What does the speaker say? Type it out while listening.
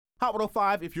Hot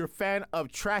 105, if you're a fan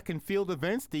of track and field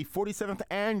events, the 47th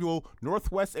annual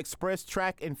Northwest Express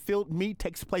Track and Field Meet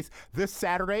takes place this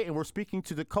Saturday, and we're speaking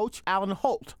to the coach, Alan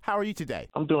Holt. How are you today?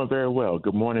 I'm doing very well.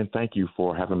 Good morning. Thank you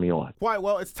for having me on. Quite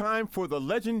well. It's time for the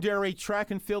legendary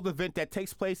track and field event that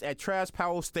takes place at Travis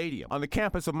Stadium on the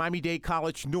campus of Miami-Dade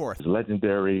College North. It's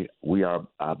legendary. We are,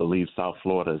 I believe, South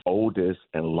Florida's oldest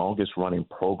and longest running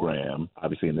program,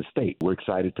 obviously in the state. We're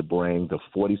excited to bring the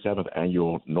 47th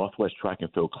annual Northwest Track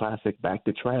and Field Classic back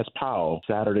to Travis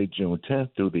Saturday, June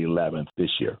 10th through the 11th this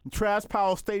year. Travis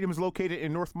Stadium is located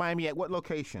in North Miami at what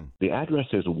location? The address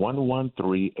is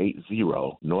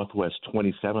 11380 Northwest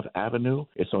 27th Avenue.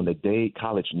 It's on the Dade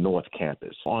College North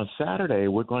campus. On Saturday,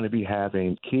 we're going to be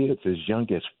having kids as young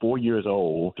as 4 years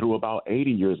old through about 80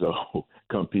 years old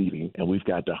competing. And we've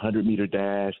got the 100-meter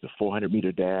dash, the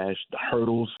 400-meter dash, the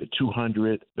hurdles, the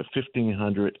 200, the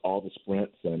 1,500, all the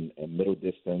sprints and middle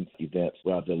distance events.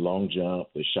 We have the long jump,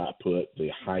 the shot put, the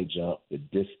high jump, the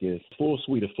discus, full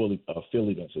suite of field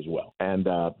events as well. And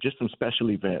just some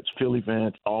special events, field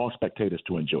events, all spectators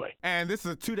to enjoy. And this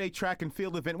is a two-day track and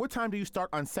field event. What time do you start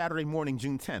on Saturday morning,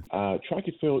 June 10th? Track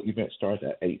and field event starts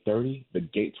at 8:30. The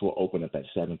gates will open up at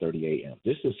 7:30 a.m.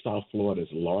 This is South Florida's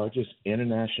largest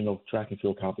international track and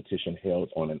field competition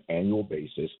held on an annual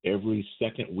basis every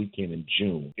second weekend in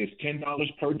June. It's $10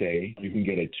 per day. You can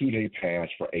get a two-day pass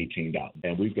for $18.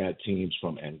 And we've got teams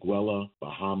from Anguilla,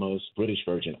 Bahamas, British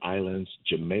Virgin Islands,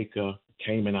 Jamaica,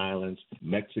 Cayman Islands,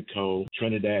 Mexico,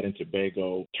 Trinidad and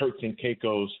Tobago, Turks and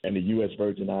Caicos, and the U.S.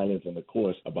 Virgin Islands, and, of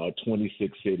course, about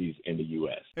 26 cities in the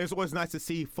U.S. It's always nice to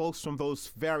see folks from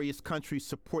those various countries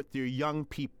support their young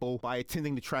people by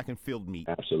attending the track and field meet.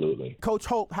 Absolutely. Coach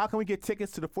Holt, how can we get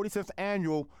tickets to the 47th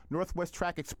Annual Northwest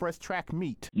Track Express Track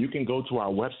Meet? You can go to our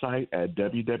website at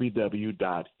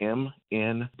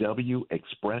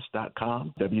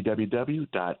www.mnwexpress.com,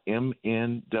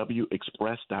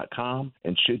 www.mnwexpress.com,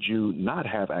 and should you not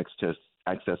have access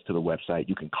to the website,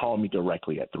 you can call me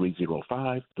directly at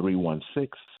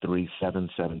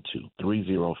 305-316-3772,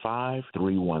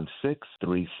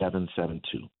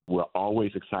 305-316-3772. We're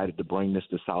always excited to bring this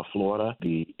to South Florida.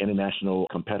 The international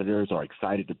competitors are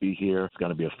excited to be here. It's going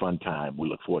to be a fun time. We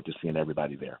look forward to seeing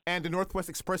everybody there. And the Northwest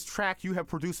Express Track, you have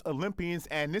produced Olympians,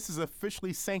 and this is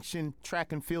officially sanctioned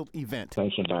track and field event.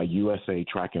 Sanctioned by USA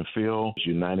Track and Field,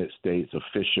 United States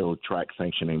official track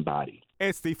sanctioning body.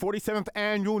 It's the 47th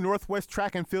Annual Northwest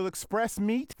Track and Field Express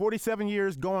Meet. 47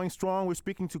 years going strong. We're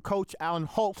speaking to Coach Alan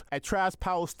Holt at Travis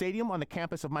Stadium on the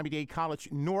campus of Miami-Dade College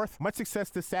North. Much success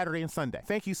this Saturday and Sunday.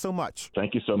 Thank you so much.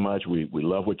 Thank you so much. We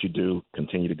love what you do.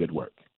 Continue the good work.